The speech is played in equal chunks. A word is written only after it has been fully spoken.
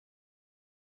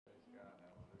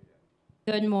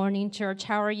Good morning, church.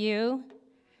 How are you?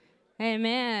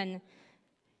 Amen.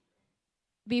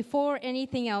 Before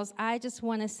anything else, I just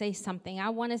want to say something. I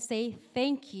want to say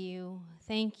thank you,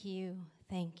 thank you,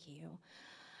 thank you.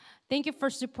 Thank you for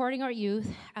supporting our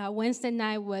youth. Wednesday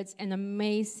night was an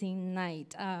amazing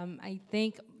night. I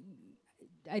think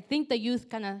the youth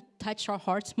kind of touched our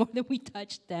hearts more than we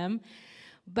touched them.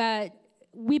 But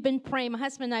we've been praying, my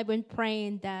husband and I have been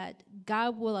praying that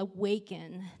God will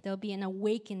awaken. There'll be an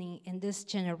awakening in this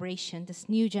generation, this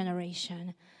new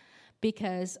generation,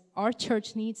 because our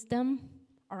church needs them,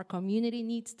 our community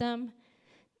needs them,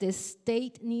 this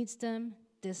state needs them,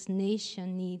 this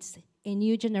nation needs a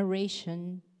new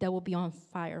generation that will be on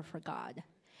fire for God.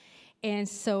 And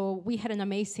so we had an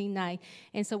amazing night.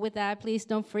 And so with that, please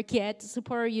don't forget to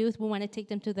support our youth. We want to take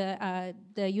them to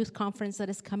the youth conference that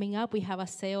is coming up. We have a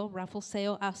sale, raffle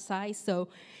sale outside. So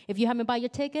if you haven't bought your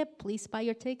ticket, please buy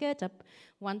your ticket.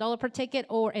 $1 per ticket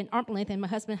or an arm length. And my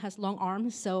husband has long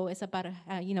arms, so it's about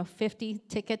 50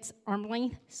 tickets arm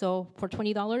length. So for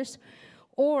 $20.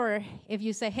 Or if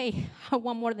you say, hey, I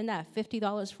want more than that,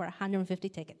 $50 for 150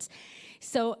 tickets.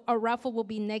 So our raffle will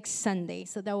be next Sunday,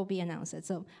 so that will be announced.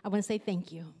 So I want to say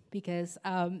thank you because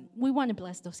we want to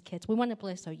bless those kids. We want to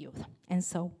bless our youth, and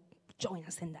so join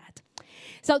us in that.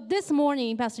 So this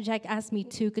morning, Pastor Jack asked me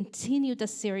to continue the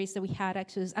series that we had,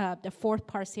 actually the fourth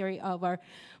part series of our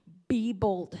Be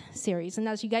Bold series. And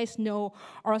as you guys know,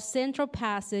 our central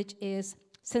passage is,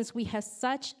 since we have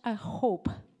such a hope,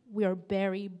 we are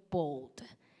very bold.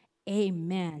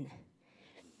 Amen.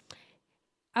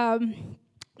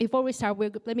 Before we start,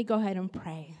 let me go ahead and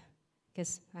pray,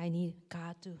 because I need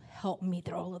God to help me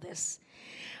through all of this.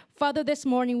 Father, this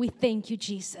morning we thank you,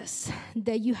 Jesus,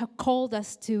 that you have called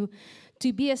us to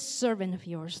be a servant of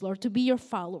yours, Lord, to be your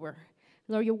follower.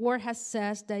 Lord, your word has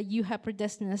says that you have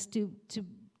predestined us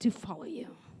to follow you.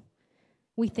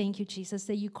 We thank you, Jesus,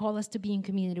 that you call us to be in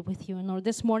community with you. And Lord,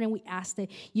 this morning we ask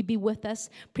that you be with us.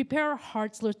 Prepare our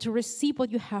hearts, Lord, to receive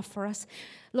what you have for us.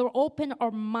 Lord, open our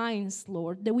minds,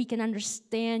 Lord, that we can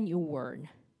understand your word.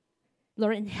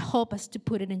 Lord, and help us to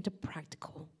put it into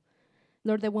practical.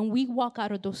 Lord, that when we walk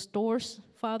out of those doors,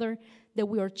 Father, that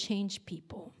we are changed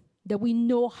people. That we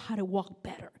know how to walk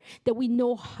better. That we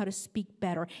know how to speak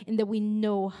better. And that we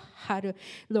know how to,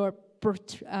 Lord,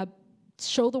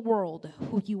 show the world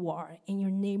who you are. In your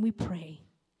name we pray.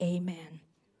 Amen. Amen.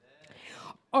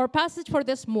 Our passage for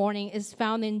this morning is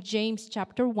found in James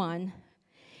chapter 1.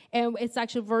 And it's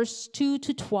actually verse 2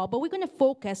 to 12. But we're going to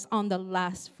focus on the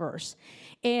last verse.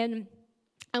 And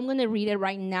I'm going to read it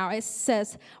right now. It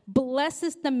says, "Blessed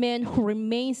is the man who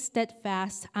remains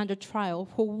steadfast under trial,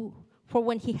 for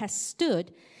when he has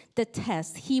stood the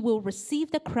test, he will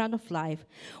receive the crown of life,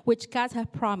 which God has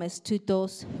promised to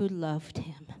those who loved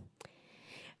him."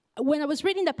 When I was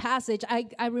reading the passage,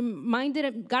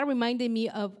 God reminded me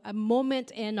of a moment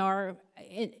in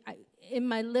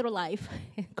my little life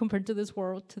compared to this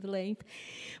world, to the length.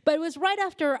 But it was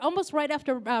almost right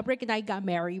after Rick and I got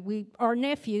married. We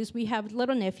have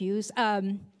little nephews.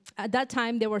 At that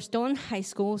time, they were still in high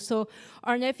school. So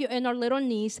our nephew and our little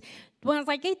niece, when I was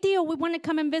like, "Hey, Theo, we want to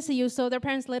come and visit you." So their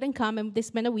parents let them come, and they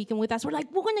spent a weekend with us. We're like,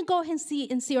 we're going to go ahead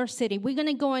and see our city. We're going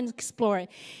to go and explore it.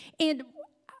 And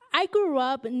I grew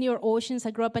up near oceans.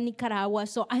 I grew up in Nicaragua,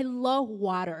 so I love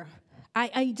water.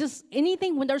 I just,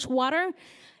 anything when there's water,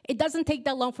 it doesn't take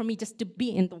that long for me just to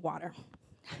be in the water.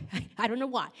 I don't know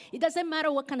why. It doesn't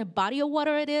matter what kind of body of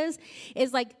water it is.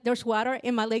 It's like there's water,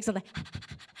 and my legs are like,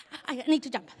 I need to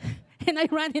jump. And I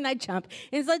run and I jump.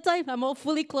 And sometimes I'm all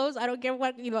fully clothed. I don't care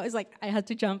what, it's like I have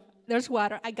to jump. There's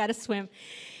water. I got to swim.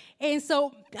 And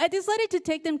so I decided to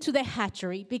take them to the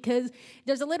hatchery because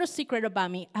there's a little secret about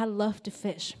me. I love to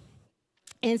fish.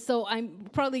 And so I'm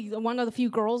probably one of the few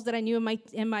girls that I knew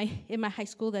in my high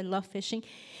school that loved fishing.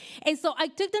 And so I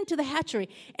took them to the hatchery.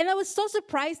 And I was so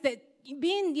surprised that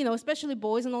being, especially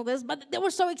boys and all this, but they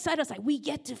were so excited. I was like, we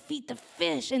get to feed the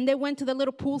fish. And they went to the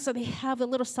little pool, so they have the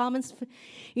little salmons,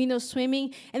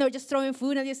 swimming. And they were just throwing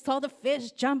food, and they saw the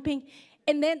fish jumping.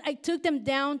 And then I took them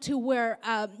down to where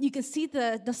you can see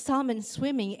the salmon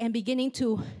swimming and beginning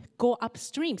to go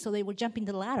upstream. So they were jumping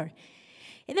the ladder.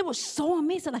 And they were so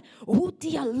amazed. I'm like, "Oh,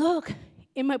 Tia, look."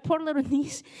 And my poor little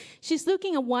niece, she's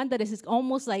looking at one that is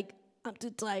almost like, "I'm too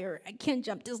tired. I can't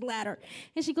jump this ladder."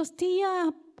 And she goes,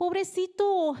 "Tia,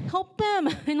 pobrecito, help him."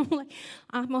 And I'm like,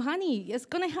 honey, it's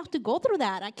going to have to go through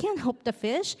that. I can't help the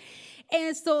fish.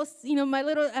 And so, my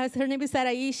little, as her name is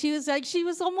Sarai, she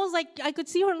was almost like, I could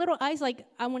see her little eyes like,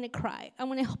 I want to cry. I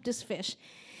want to help this fish.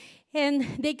 And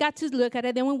they got to look at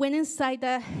it. Then we went inside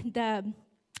the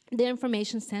the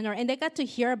information center, and they got to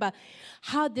hear about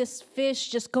how this fish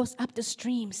just goes up the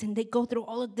streams, and they go through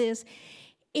all of this.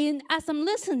 And as I'm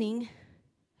listening,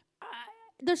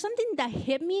 there's something that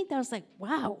hit me that was like,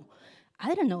 wow, I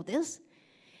didn't know this.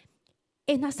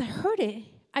 And as I heard it,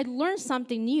 I learned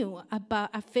something new about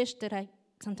a fish that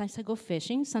sometimes I go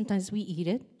fishing, sometimes we eat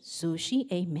it,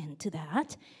 sushi, amen to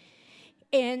that.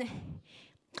 And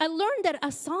I learned that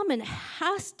a salmon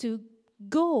has to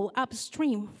go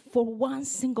upstream for one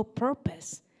single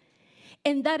purpose.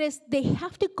 And that is, they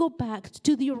have to go back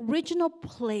to the original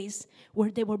place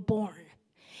where they were born.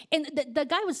 And the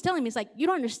guy was telling me, it's like, you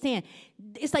don't understand.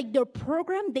 It's like their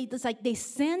program, they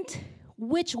sent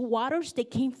which waters they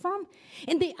came from,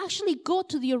 and they actually go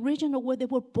to the original where they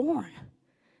were born,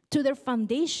 to their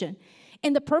foundation.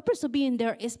 And the purpose of being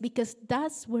there is because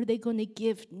that's where they're going to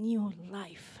give new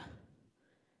life.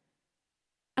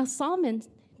 A salmon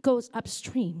goes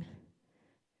upstream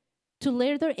to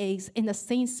lay their eggs in the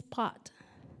same spot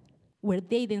where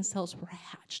they themselves were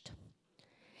hatched.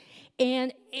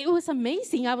 And it was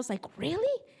amazing. I was like,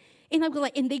 really? And I was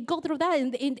like, and they go through that.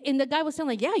 And the guy was saying,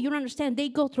 like, yeah, you don't understand. They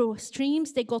go through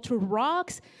streams, they go through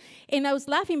rocks. And I was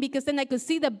laughing because then I could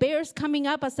see the bears coming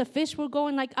up as the fish were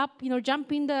going like up,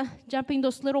 jumping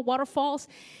those little waterfalls.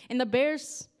 And the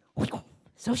bears,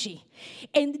 sushi.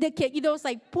 And the kid, it's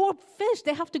like, poor fish,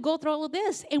 they have to go through all of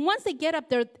this. And once they get up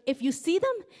there, if you see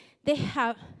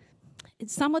them,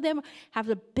 some of them have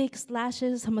the big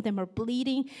slashes, some of them are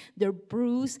bleeding, they're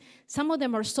bruised. Some of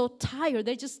them are so tired,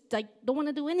 they just don't want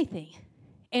to do anything.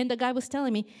 And the guy was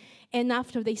telling me, and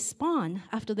after they spawn,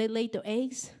 after they lay their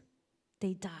eggs,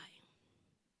 they die.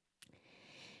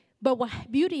 But what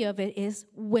beauty of it is,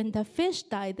 when the fish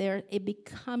die there, it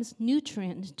becomes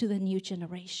nutrient to the new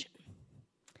generation.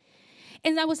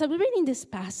 And I was reading this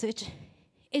passage,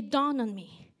 it dawned on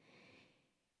me.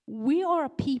 We are a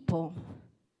people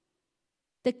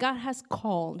that God has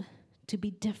called to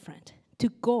be different, to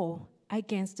go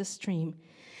against the stream.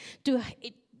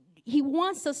 He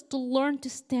wants us to learn to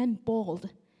stand bold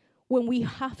when we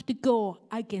have to go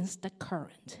against the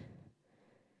current.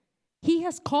 He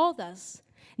has called us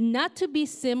not to be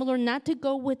similar, not to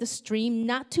go with the stream,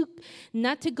 not to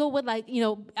go with I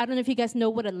don't know if you guys know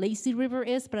what a lazy river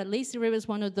is, but a lazy river is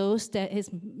one of those that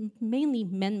is mainly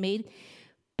man-made.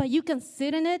 But you can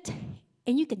sit in it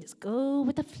and you can just go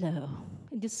with the flow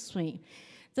and just swim.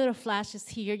 Little flashes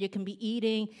here, you can be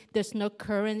eating, there's no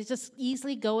current, it's just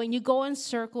easily going. You go in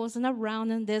circles and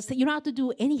around and this. You don't have to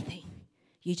do anything.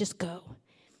 You just go.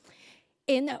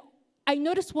 And I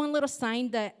noticed one little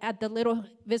sign that at the little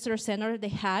visitor center they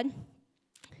had,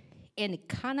 and it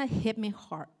kind of hit me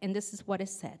hard. And this is what it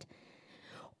said.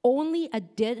 Only a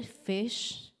dead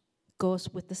fish goes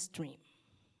with the stream.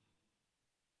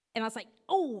 And I was like,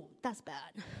 oh, that's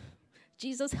bad.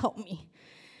 Jesus, help me.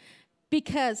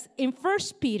 Because in 1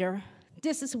 Peter,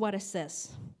 this is what it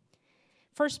says.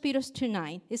 1 Peter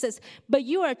 2:9, it says, but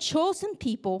you are a chosen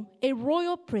people, a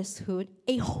royal priesthood,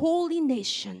 a holy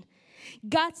nation,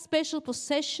 God's special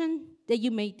possession, that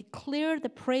you may declare the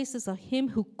praises of him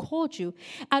who called you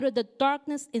out of the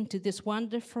darkness into this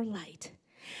wonderful light.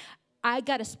 I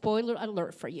got a spoiler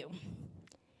alert for you.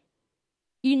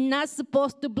 You're not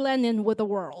supposed to blend in with the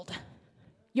world.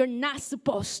 You're not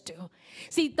supposed to.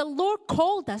 See, the Lord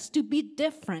called us to be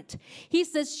different. He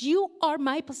says, you are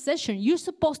my possession. You're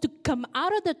supposed to come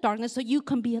out of the darkness so you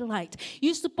can be a light.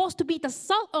 You're supposed to be the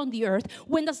salt on the earth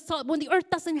when the earth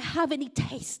doesn't have any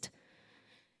taste.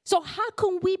 So how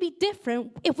can we be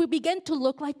different if we begin to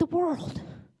look like the world?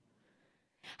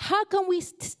 How can we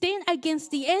stand against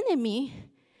the enemy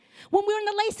when we're in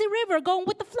the lazy river going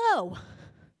with the flow?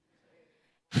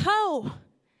 How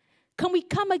can we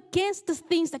come against the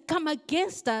things that come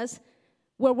against us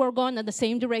where we're going in the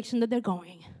same direction that they're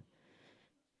going?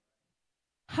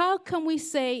 How can we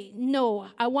say, no,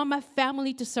 I want my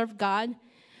family to serve God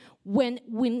when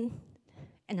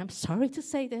and I'm sorry to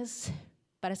say this,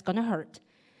 but it's going to hurt.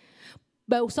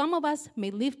 But some of us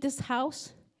may leave this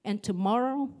house and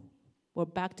tomorrow we're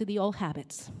back to the old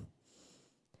habits.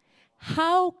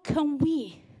 How can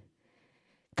we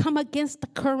come against the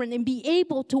current and be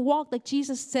able to walk like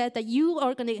Jesus said that you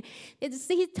are going to,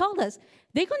 see, he told us,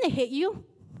 they're going to hate you.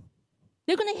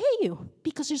 They're going to hate you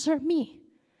because you serve me.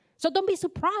 So don't be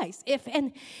surprised if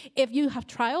you have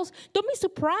trials. Don't be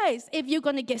surprised if you're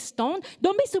going to get stoned.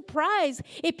 Don't be surprised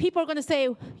if people are going to say,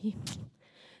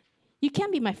 you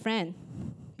can't be my friend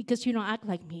because you don't act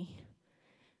like me.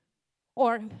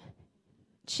 Or,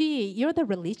 gee, you're the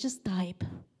religious type.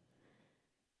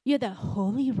 You're the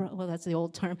holy roller. Well, that's the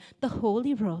old term. The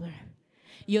holy roller.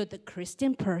 You're the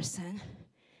Christian person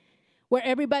where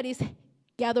everybody's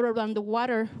gathered around the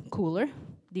water cooler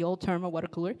the old term of water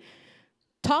cooler,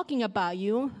 talking about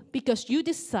you because you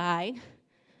decide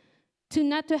to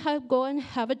not to go and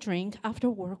have a drink after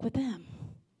work with them.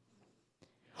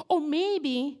 Or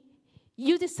maybe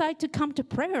you decide to come to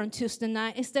prayer on Tuesday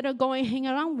night instead of going and hang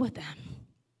around with them.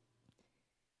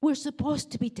 We're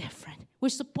supposed to be different. We're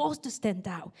supposed to stand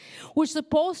out. We're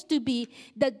supposed to be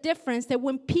the difference that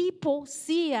when people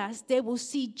see us, they will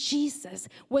see Jesus.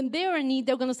 When they're in need,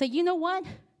 they're going to say, you know what?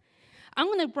 I'm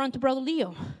going to run to Brother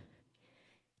Leo.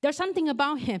 There's something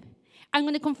about him. I'm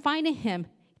going to confide in him.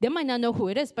 They might not know who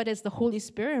it is, but it's the Holy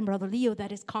Spirit and Brother Leo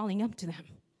that is calling up to them.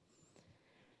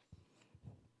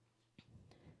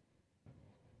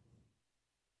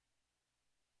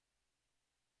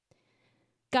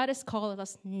 God has called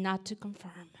us not to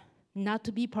conform, not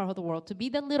to be part of the world, to be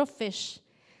the little fish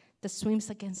that swims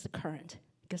against the current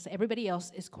because everybody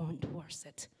else is going towards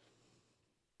it.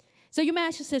 So you may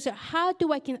ask yourself, how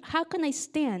can I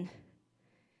stand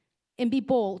and be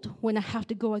bold when I have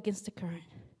to go against the current?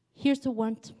 Here's the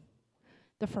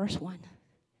first one.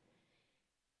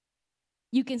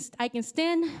 I can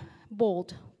stand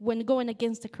bold when going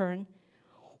against the current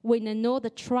when I know the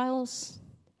trials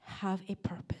have a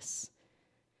purpose.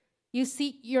 You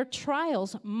see, your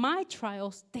trials, my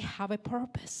trials, they have a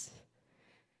purpose.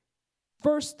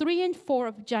 Verse 3 and 4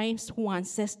 of James 1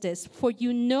 says this, for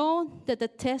you know that the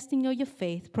testing of your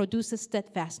faith produces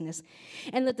steadfastness,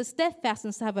 and let the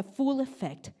steadfastness have a full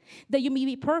effect, that you may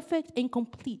be perfect and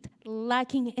complete,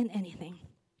 lacking in anything.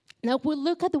 Now, if we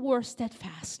look at the word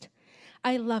steadfast,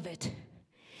 I love it,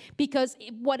 because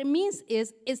what it means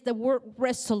is the word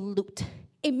resolute.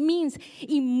 It means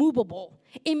immovable.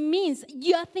 It means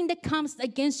nothing that comes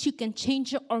against you can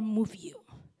change you or move you.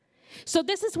 So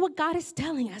this is what God is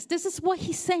telling us. This is what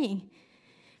he's saying.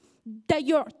 That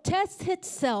your test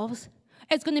itself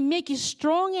is going to make you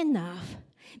strong enough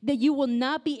that you will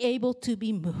not be able to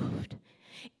be moved.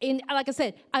 And like I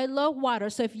said, I love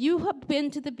water. So if you have been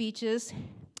to the beaches,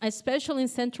 especially in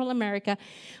Central America,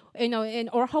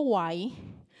 or Hawaii,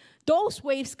 those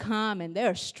waves come and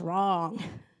they're strong.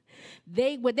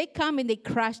 When they come and they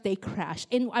crash.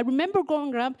 And I remember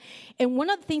growing up, and one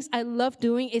of the things I love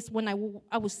doing is when I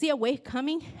would see a wave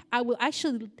coming, I would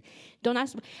actually,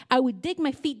 I would dig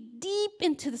my feet deep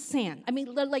into the sand. I mean,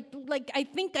 like I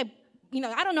think I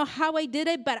don't know how I did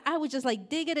it, but I would just like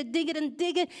dig it.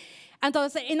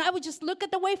 And I would just look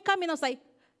at the wave coming,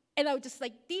 and I would just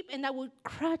like deep, and I would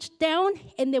crouch down,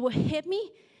 and they would hit me,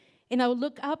 and I would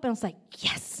look up, and I was like,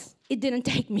 yes, it didn't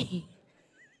take me.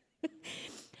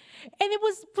 And it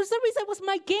was, for some reason, it was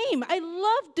my game. I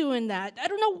loved doing that. I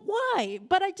don't know why,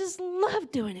 but I just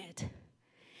loved doing it.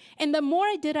 And the more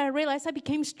I did, I realized I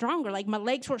became stronger. Like my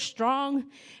legs were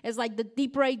strong. It's like the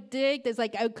deeper I digged, it's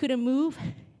like I couldn't move.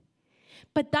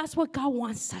 But that's what God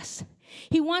wants us.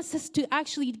 He wants us to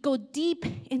actually go deep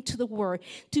into the Word,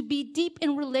 to be deep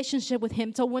in relationship with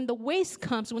Him. So when the waves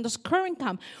comes, when the current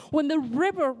comes, when the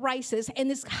river rises and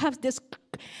it has this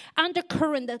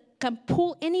undercurrent that can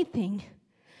pull anything,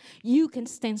 you can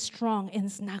stand strong and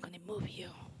it's not going to move you.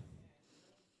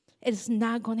 It's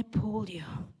not going to pull you.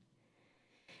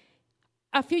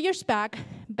 A few years back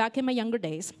in my younger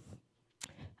days,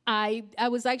 I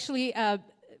was actually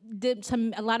did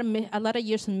a lot of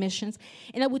years in missions,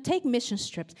 and I would take mission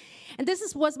trips. And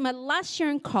was my last year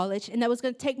in college, and I was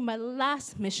going to take my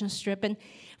last mission trip. And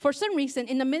for some reason,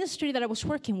 in the ministry that I was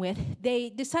working with, they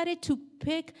decided to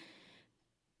pick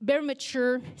very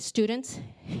mature students,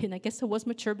 and I guess I was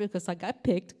mature because I got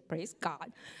picked, praise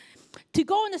God, to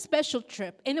go on a special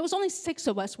trip. And it was only 6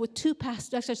 of us with 2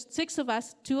 pastors. Actually, 6 of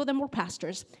us, 2 of them were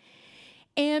pastors.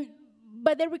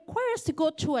 But they require us to go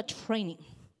through a training.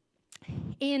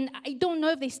 And I don't know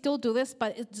if they still do this,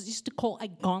 but it's used to call a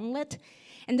gauntlet.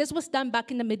 And this was done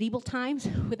back in the medieval times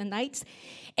with the knights.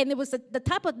 And it was the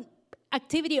type of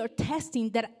activity or testing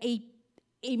that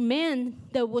a man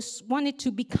that wanted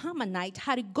to become a knight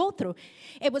had to go through.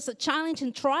 It was a challenge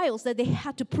and trials that they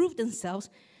had to prove themselves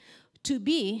to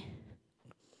be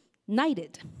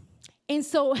knighted. And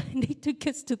so they took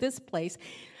us to this place.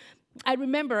 I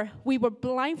remember we were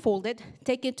blindfolded,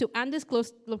 taken to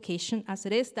undisclosed location, as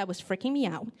it is, that was freaking me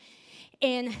out.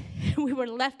 And we were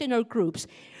left in our groups.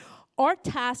 Our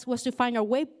task was to find our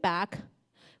way back,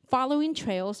 following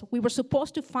trails. We were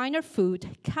supposed to find our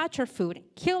food, catch our food,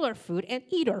 kill our food, and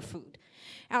eat our food.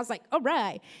 I was like, all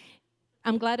right.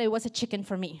 I'm glad it was a chicken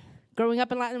for me. Growing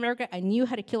up in Latin America, I knew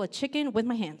how to kill a chicken with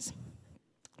my hands.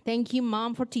 Thank you,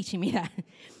 Mom, for teaching me that.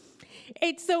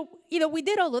 And so, we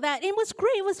did all of that. It was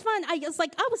great. It was fun. I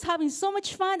was having so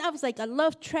much fun. I was like, I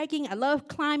love trekking. I love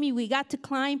climbing. We got to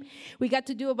climb. We got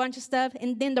to do a bunch of stuff.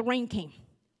 And then the rain came.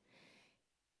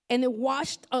 And it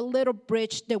washed a little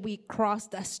bridge that we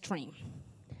crossed a stream.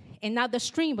 And now the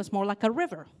stream was more like a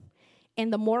river.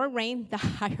 And the more it rained, the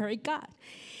higher it got.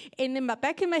 And in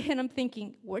back in my head, I'm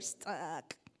thinking, we're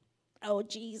stuck. Oh,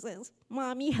 Jesus,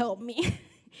 Mommy, help me.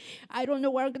 I don't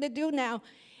know what I'm going to do now.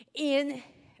 And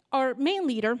our main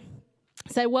leader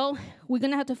said, well, we're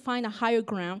going to have to find a higher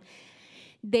ground.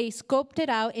 They scoped it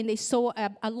out, and they saw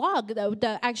a log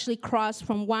that actually crossed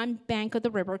from one bank of the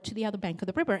river to the other bank of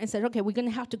the river, and said, okay, we're going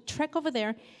to have to trek over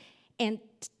there and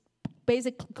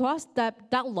basically cross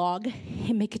that log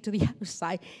and make it to the other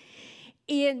side.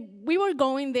 And we were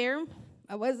going there.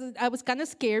 I was kind of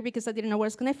scared because I didn't know what I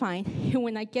was going to find. And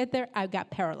when I get there, I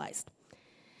got paralyzed.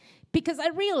 Because I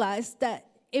realized that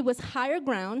it was higher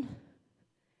ground.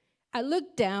 I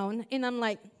looked down, and I'm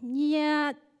like,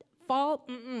 yeah, fall,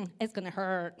 it's going to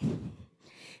hurt.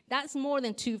 That's more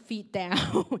than 2 feet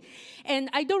down. And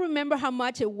I don't remember how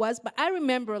much it was, but I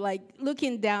remember, like,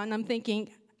 looking down, and I'm thinking,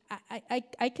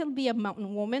 I can be a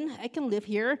mountain woman. I can live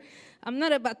here. I'm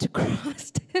not about to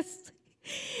cross this.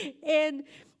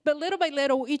 But little by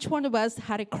little, each one of us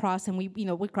had to cross, and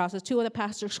we crossed it. 2 of the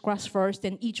pastors crossed first,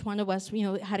 and each one of us,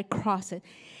 had to cross it.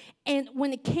 And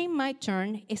when it came my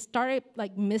turn, it started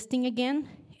like misting again,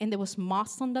 and there was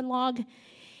moss on the log.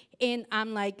 And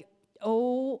I'm like,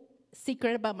 oh,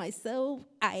 secret about myself,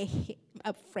 I'm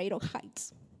afraid of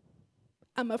heights.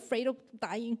 I'm afraid of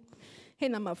dying,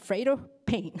 and I'm afraid of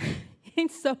pain. And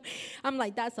so I'm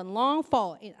like, that's a long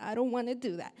fall, and I don't want to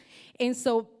do that. And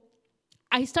so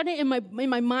I started in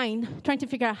my mind trying to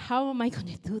figure out, how am I going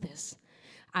to do this?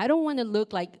 I don't want to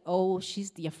look like, oh,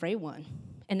 she's the afraid one,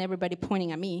 and everybody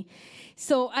pointing at me.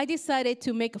 So I decided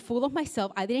to make a fool of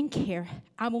myself. I didn't care.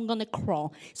 I'm going to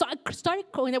crawl. So I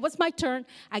started crawling. It was my turn.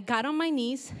 I got on my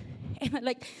knees, and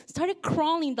I started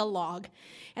crawling the log.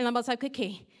 And I was like,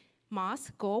 okay, moss,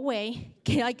 go away.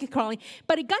 Okay, I keep crawling.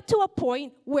 But it got to a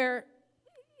point where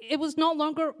it was no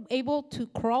longer able to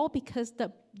crawl because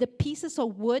the pieces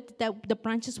of wood that the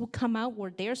branches would come out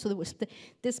were there. So there was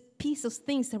this piece of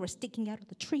things that were sticking out of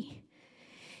the tree.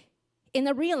 And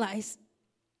I realized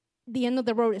the end of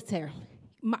the road is there.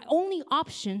 My only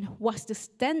option was to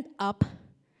stand up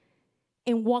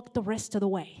and walk the rest of the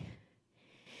way.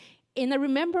 And I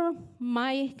remember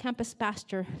my campus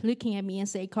pastor looking at me and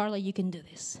saying, Carla, you can do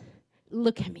this.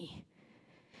 Look at me.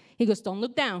 He goes, don't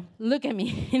look down. Look at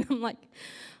me. And I'm like,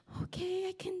 okay,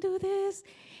 I can do this.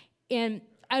 And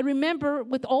I remember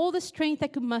with all the strength I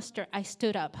could muster, I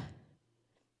stood up.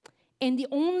 And the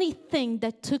only thing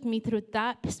that took me through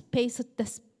that space,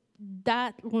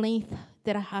 that length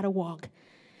that I had to walk,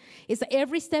 is that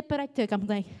every step that I took, I'm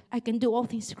like, I can do all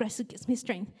things through Christ who gives me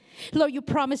strength. Lord, you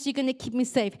promised you're going to keep me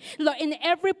safe. Lord, in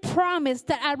every promise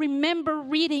that I remember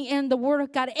reading in the Word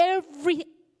of God, every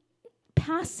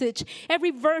passage,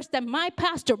 every verse that my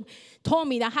pastor told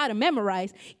me that I had to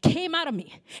memorize came out of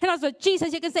me. And I was like,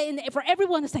 Jesus, you can say, and for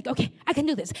everyone, it's like, okay, I can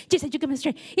do this. Jesus, you give me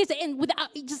strength. He said, and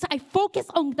I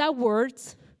focused on that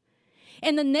words.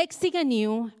 And the next thing I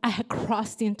knew, I had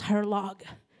crossed the entire log.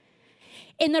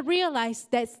 And I realized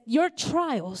that your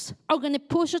trials are going to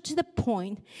push you to the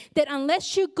point that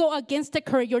unless you go against the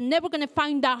current, you're never going to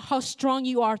find out how strong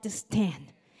you are to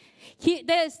stand.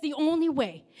 That is the only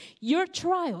way. Your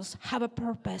trials have a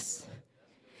purpose.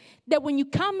 That when you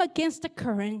come against the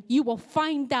current, you will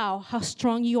find out how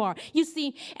strong you are. You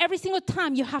see, every single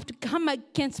time you have to come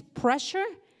against pressure,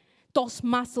 those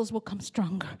muscles will come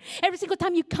stronger. Every single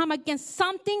time you come against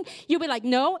something, you'll be like,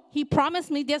 no, he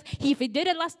promised me this. If he did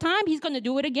it last time, he's going to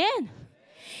do it again.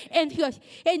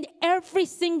 And every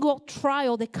single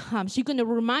trial that comes, you're going to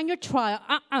remind your trial,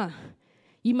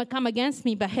 you might come against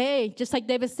me, but hey, just like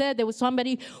David said, there was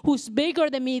somebody who's bigger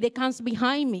than me that comes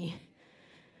behind me.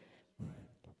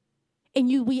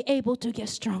 And you'll be able to get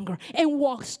stronger and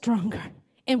walk stronger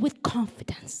and with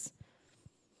confidence.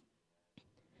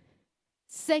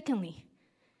 Secondly,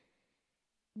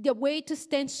 the way to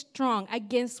stand strong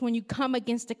against when you come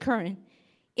against the current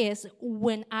is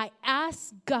when I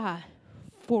ask God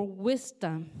for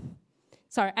wisdom.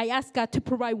 I ask God to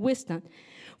provide wisdom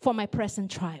for my present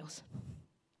trials.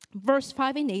 Verse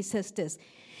 5 and 8 says this: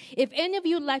 if any of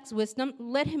you lacks wisdom,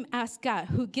 let him ask God,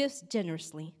 who gives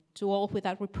generously to all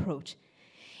without reproach,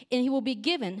 and he will be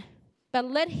given. But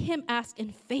let him ask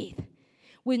in faith,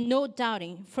 with no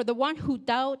doubting. For the one who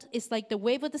doubts is like the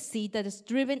wave of the sea that is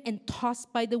driven and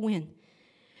tossed by the wind.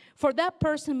 For that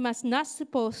person must not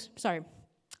suppose,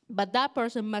 but that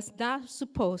person must not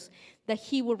suppose that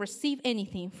he will receive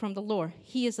anything from the Lord.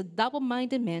 He is a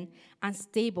double-minded man,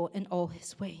 unstable in all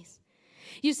his ways.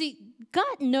 You see,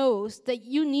 God knows that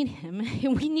you need him,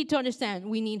 and we need to understand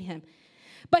we need him.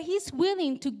 But he's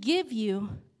willing to give you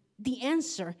the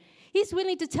answer. He's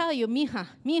willing to tell you, mija,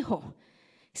 mijo,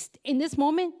 in this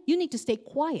moment, you need to stay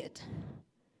quiet.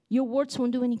 Your words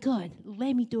won't do any good.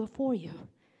 Let me do it for you.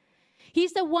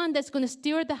 He's the one that's going to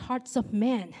steer the hearts of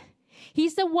men.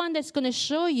 He's the one that's going to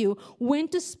show you when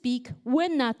to speak,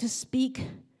 when not to speak,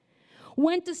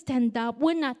 when to stand up,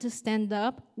 when not to stand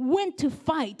up, when to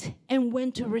fight, and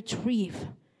when to retrieve.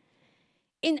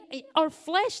 Our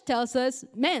flesh tells us,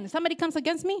 man, somebody comes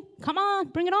against me, come on,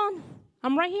 bring it on.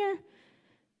 I'm right here.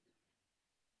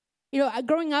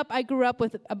 Growing up, I grew up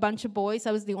with a bunch of boys.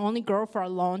 I was the only girl for a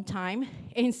long time.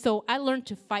 And so I learned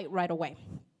to fight right away.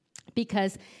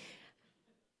 Because,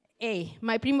 hey,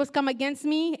 my primos come against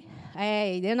me,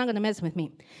 hey, they're not going to mess with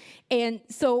me. And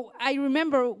so I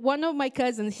remember one of my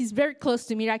cousins, he's very close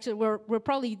to me. Actually,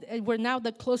 we're now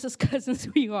the closest cousins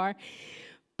we are.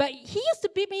 But he used to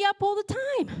beat me up all the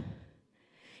time.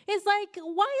 It's like,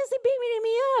 why is he beating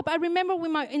me up? I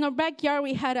remember in our backyard,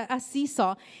 we had a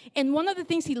seesaw. And one of the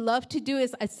things he loved to do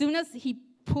is as soon as he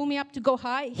pulled me up to go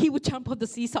high, he would jump off the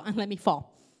seesaw and let me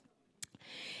fall.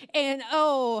 And,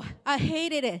 I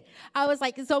hated it. I was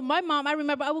like, so my mom, I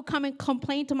remember I would come and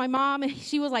complain to my mom. And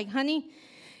she was like, honey,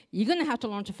 you're going to have to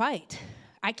learn to fight.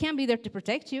 I can't be there to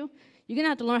protect you. You're going to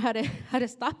have to learn how to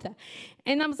stop that.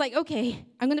 And I was like, okay,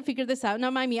 I'm going to figure this out. Now,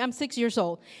 mind me, I'm 6 years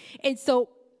old. And so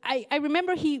I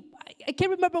remember I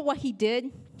can't remember what he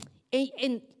did,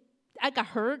 and I got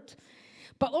hurt.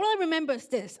 But all I remember is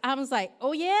this. I was like,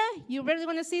 oh, yeah, you really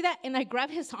want to see that? And I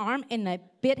grabbed his arm, and I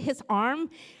bit his arm,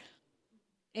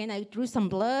 and I drew some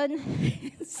blood.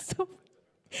 So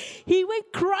he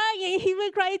went crying. He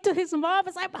went crying to his mom. I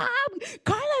was like, Mom,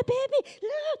 Carla, baby,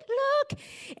 look.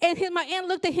 And my aunt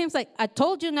looked at him and was like, I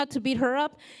told you not to beat her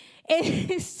up.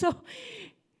 And so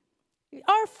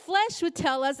our flesh would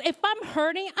tell us, if I'm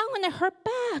hurting, I'm going to hurt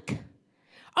back.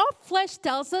 Our flesh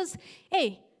tells us,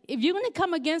 hey, if you're going to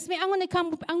come against me, I'm going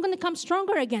to come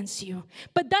stronger against you.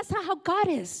 But that's not how God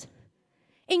is.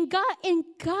 In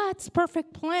God's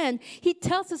perfect plan, he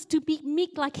tells us to be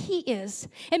meek like he is.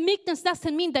 And meekness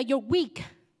doesn't mean that you're weak.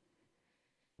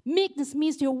 Meekness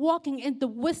means you're walking in the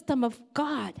wisdom of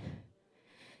God.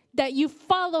 That you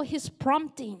follow his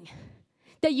prompting.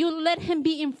 That you let him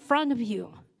be in front of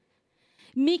you.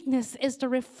 Meekness is the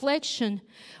reflection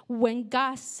when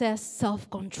God says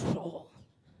self-control.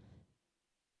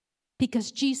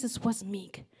 Because Jesus was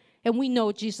meek. And we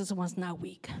know Jesus was not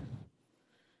weak.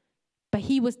 But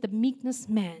he was the meekness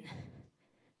man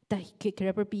that he could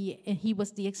ever be. And he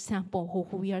was the example of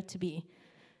who we are to be.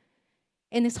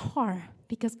 And it's hard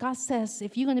because God says,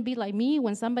 if you're going to be like me,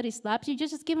 when somebody slaps you,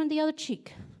 just give him the other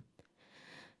cheek.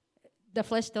 The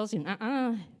flesh tells you,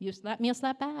 you slap me, I'll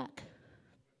slap back.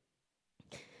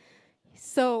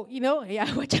 So,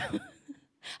 watch out.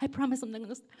 I promise I'm not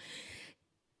going to.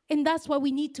 And that's why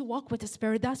we need to walk with the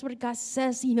Spirit. That's what God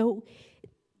says,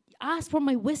 ask for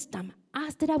my wisdom.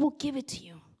 Ask that I will give it to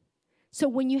you. So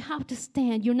when you have to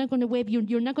stand, you're not going to wave.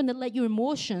 You're not going to let your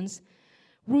emotions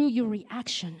rule your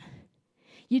reaction.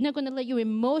 You're not going to let your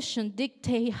emotion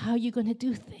dictate how you're going to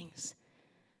do things.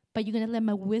 But you're going to let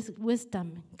my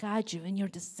wisdom guide you in your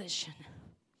decision.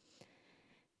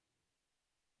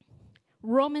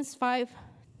 Romans 5,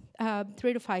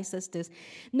 3-5 says this.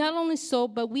 Not only so,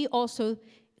 but we also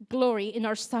glory in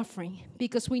our suffering,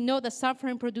 because we know that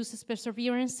suffering produces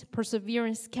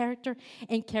perseverance, character,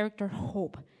 and character,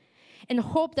 hope. And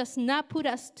hope does not put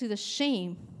us to the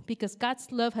shame, because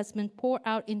God's love has been poured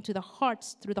out into the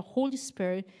hearts through the Holy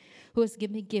Spirit who has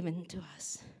been given to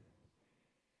us.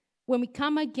 When we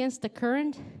come against the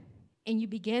current, and you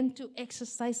begin to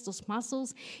exercise those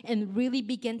muscles and really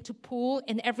begin to pull,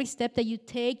 and every step that you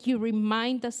take, you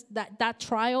remind us that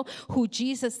trial, who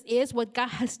Jesus is, what God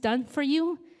has done for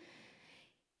you,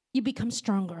 you become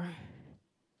stronger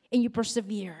and you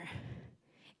persevere.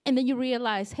 And then you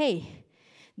realize, hey,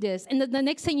 this. And the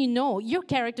next thing you know, your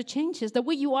character changes. The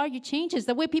way you are, you changes.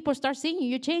 The way people start seeing you,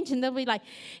 you change. And they'll be like,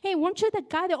 hey, weren't you the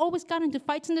guy that always got into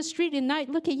fights in the street at night?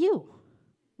 Look at you.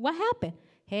 What happened?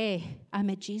 Hey, I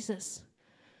met Jesus.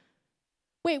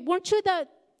 Wait, weren't you that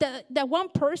one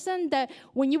person that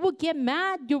when you would get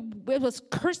mad, it was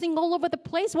cursing all over the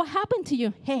place? What happened to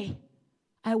you? Hey,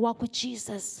 I walk with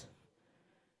Jesus.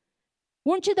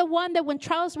 Weren't you the one that when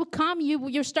trials would come,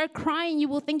 you start crying, you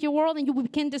will think your world, and you will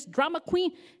become this drama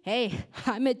queen? Hey,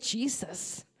 I met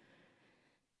Jesus.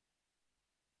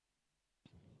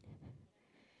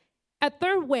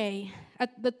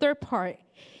 The third part,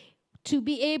 to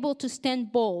be able to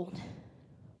stand bold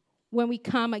when we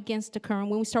come against the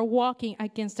current, when we start walking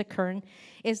against the current,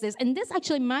 is this. And this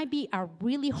actually might be a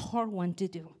really hard one to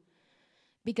do.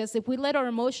 Because if we let our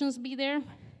emotions be there,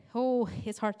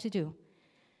 it's hard to do.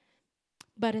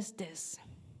 but it's this.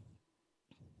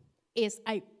 Is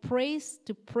I praise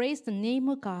the name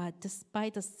of God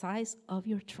despite the size of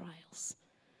your trials.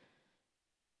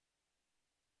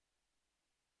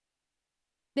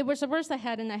 There was a verse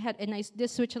I did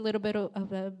switch a little bit of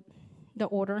the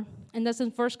order, and that's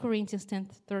in 1 Corinthians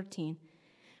 10:13.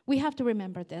 We have to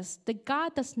remember this, that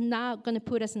God is not going to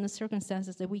put us in the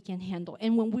circumstances that we can handle.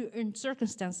 And when we're in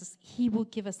circumstances, he will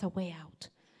give us a way out,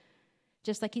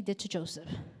 just like he did to Joseph.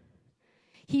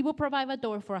 He will provide a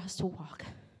door for us to walk.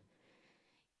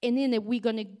 And in it, we're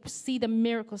going to see the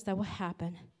miracles that will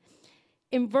happen.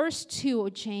 In verse 2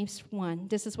 of James 1,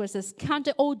 this is where it says, "Count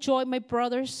it all joy, my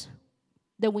brothers,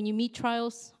 that when you meet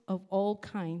trials of all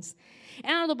kinds." And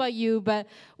I don't know about you, but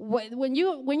when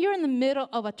you're in the middle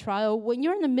of a trial, when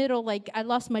you're in the middle, like I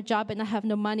lost my job and I have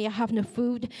no money, I have no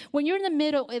food. When you're in the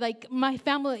middle, like my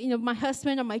family, my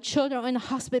husband or my children are in the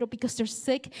hospital because they're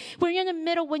sick. When you're in the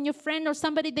middle, when your friend or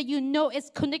somebody that you know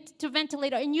is connected to a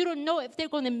ventilator and you don't know if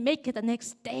they're going to make it the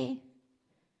next day.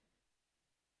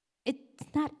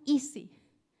 It's not easy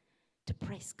to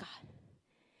praise God.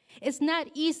 It's not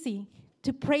easy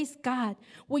to praise God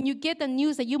when you get the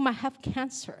news that you might have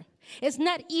cancer. It's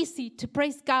not easy to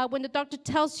praise God when the doctor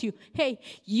tells you, hey,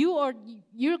 you're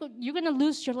going to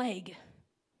lose your leg.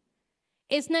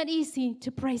 It's not easy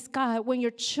to praise God when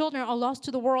your children are lost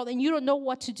to the world and you don't know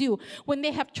what to do. When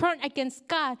they have turned against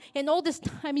God, and all this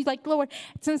time he's like, Lord,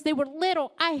 since they were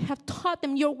little, I have taught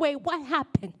them your way. What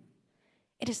happened?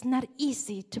 It is not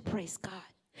easy to praise God.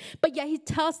 But yet he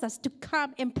tells us to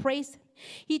come and praise him.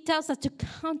 He tells us to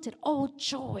count it all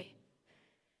joy.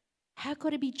 How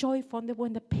could it be joyful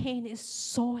when the pain is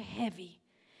so heavy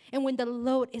and when the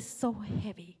load is so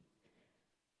heavy?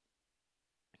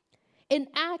 In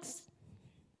Acts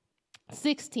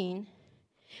 16,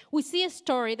 we see a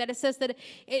story that it says that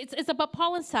it's about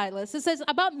Paul and Silas. It says,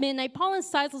 about midnight, Paul and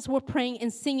Silas were praying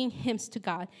and singing hymns to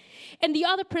God, and the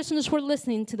other prisoners were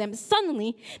listening to them.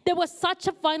 Suddenly, there was such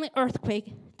a violent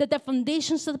earthquake that the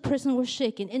foundations of the prison were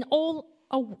shaken, and all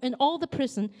the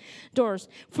prison doors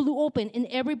flew open, and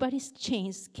everybody's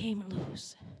chains came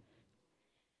loose.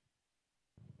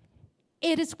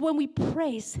 It is when we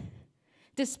praise,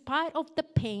 despite of the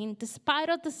pain, despite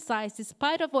of the size,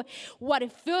 despite of what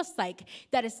it feels like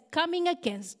that is coming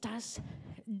against us,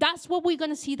 that's when we're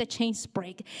going to see the chains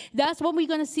break. That's when we're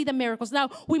going to see the miracles. Now,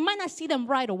 we might not see them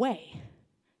right away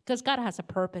because God has a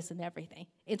purpose in everything.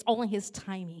 It's only his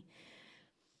timing.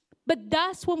 But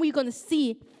that's when we're going to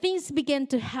see things begin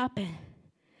to happen.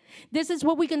 This is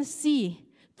what we're going to see,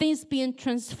 things being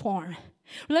transformed.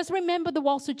 Let's remember the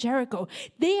walls of Jericho.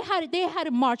 They had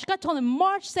a march. God told them,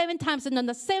 march 7 times, and on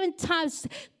the 7th time,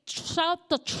 shout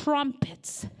the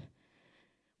trumpets.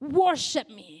 Worship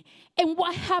me. And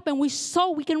what happened? We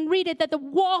can read it, that the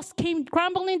walls came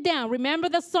crumbling down. Remember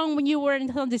the song when you were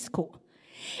in Sunday school?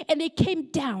 And they came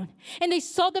down, and they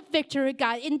saw the victory of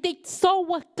God, and they saw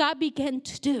what God began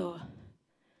to do.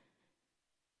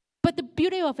 But the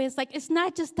beauty of it is, it's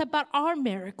not just about our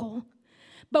miracle.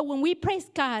 But when we praise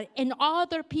God and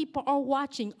other people are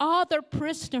watching, other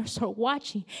prisoners are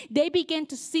watching, they begin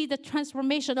to see the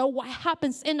transformation of what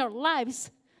happens in our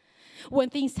lives when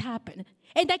things happen.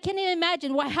 And I can't even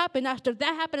imagine what happened after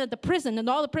that happened at the prison, and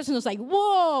all the prisoners like,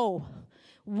 whoa,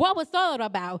 what was that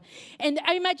about? And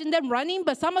I imagine them running,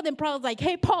 but some of them probably like,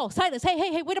 hey, Paul, Silas,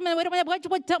 hey, wait a minute,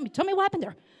 what, tell me what happened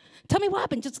there. Tell me what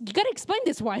happened. You got to explain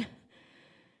this one.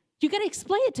 You got to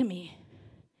explain it to me.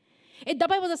 The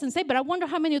Bible doesn't say, but I wonder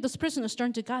how many of those prisoners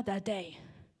turned to God that day.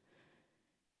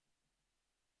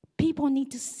 People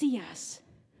need to see us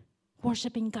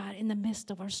worshiping God in the midst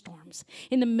of our storms,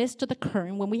 in the midst of the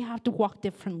current, when we have to walk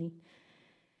differently.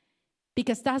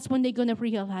 Because that's when they're going to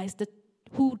realize that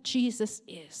who Jesus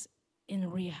is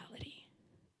in reality,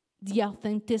 the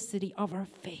authenticity of our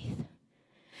faith.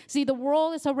 See, the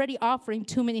world is already offering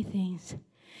too many things.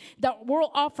 The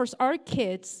world offers our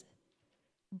kids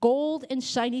gold and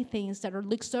shiny things that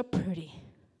look so pretty.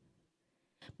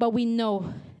 But we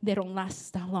know they don't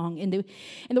last that long. And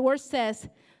the word says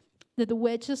that the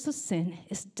wages of sin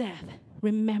is death.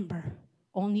 Remember,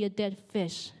 only a dead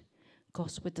fish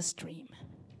goes with the stream.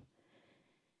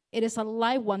 It is a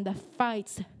live one that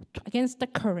fights against the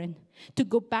current to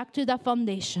go back to that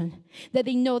foundation, that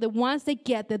they know that once they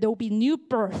get there, there will be new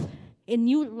birth, a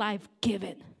new life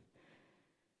given.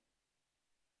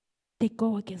 They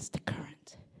go against the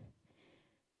current.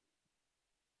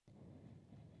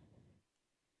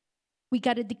 We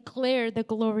got to declare the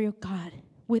glory of God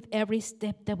with every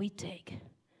step that we take.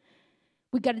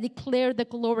 We got to declare the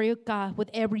glory of God with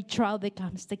every trial that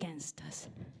comes against us.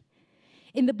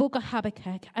 In the book of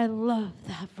Habakkuk, I love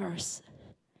that verse.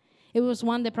 It was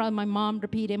one that probably my mom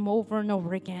repeated over and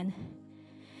over again.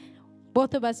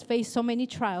 Both of us faced so many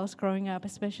trials growing up,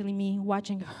 especially me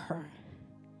watching her.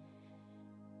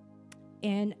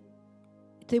 And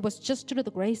it was just through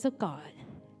the grace of God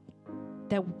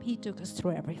that He took us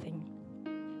through everything.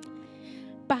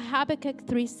 But Habakkuk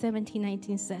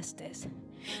 3:17-19 says this: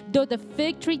 though the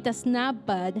fig tree does not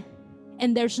bud,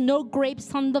 and there's no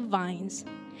grapes on the vines,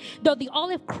 though the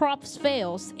olive crops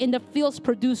fails, and the fields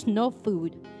produce no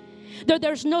food, though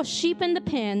there's no sheep in the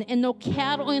pen, and no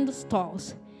cattle in the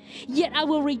stalls, yet I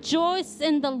will rejoice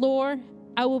in the Lord.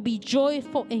 I will be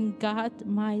joyful in God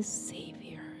my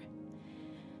Savior.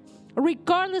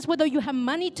 Regardless whether you have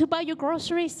money to buy your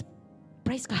groceries,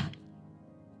 praise God.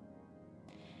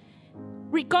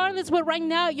 Regardless whether right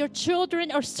now your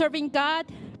children are serving God,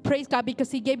 praise God,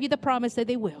 because He gave you the promise that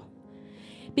they will.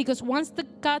 Because once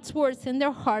God's word is in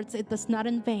their hearts, it does not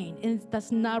in vain, and it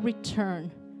does not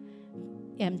return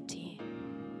empty.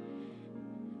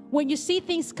 When you see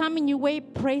things coming your way,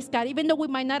 praise God, even though we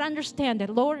might not understand it.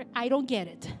 Lord, I don't get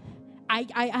it.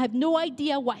 I have no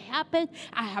idea what happened.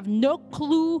 I have no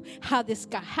clue how this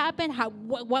got happened.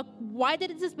 Why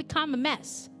did this become a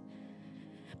mess?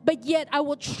 But yet I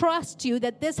will trust you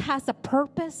that this has a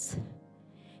purpose,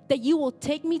 that you will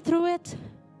take me through it.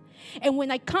 And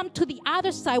when I come to the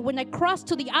other side, when I cross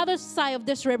to the other side of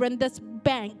this river and this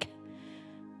bank,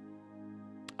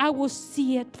 I will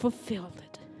see it fulfilled.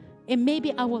 And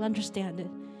maybe I will understand it.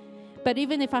 But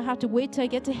even if I have to wait till I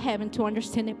get to heaven to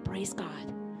understand it, praise God.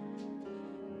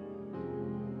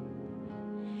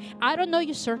 I don't know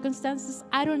your circumstances.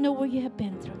 I don't know what you have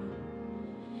been through.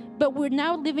 But we're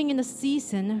now living in a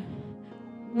season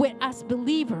where, as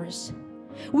believers,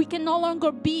 we can no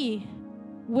longer be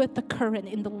with the current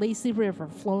in the lazy river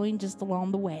flowing just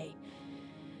along the way.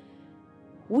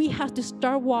 We have to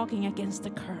start walking against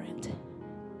the current.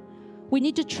 We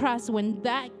need to trust when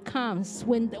that comes,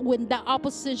 when that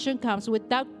opposition comes, when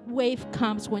that wave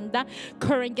comes, when that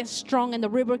current gets strong and the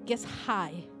river gets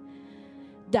high,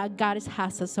 that God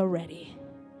has us already.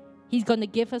 He's going to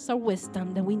give us our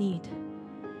wisdom that we need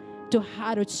to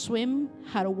how to swim,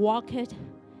 how to walk it,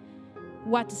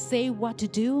 what to say, what to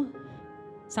do.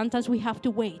 Sometimes we have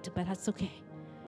to wait, but that's okay.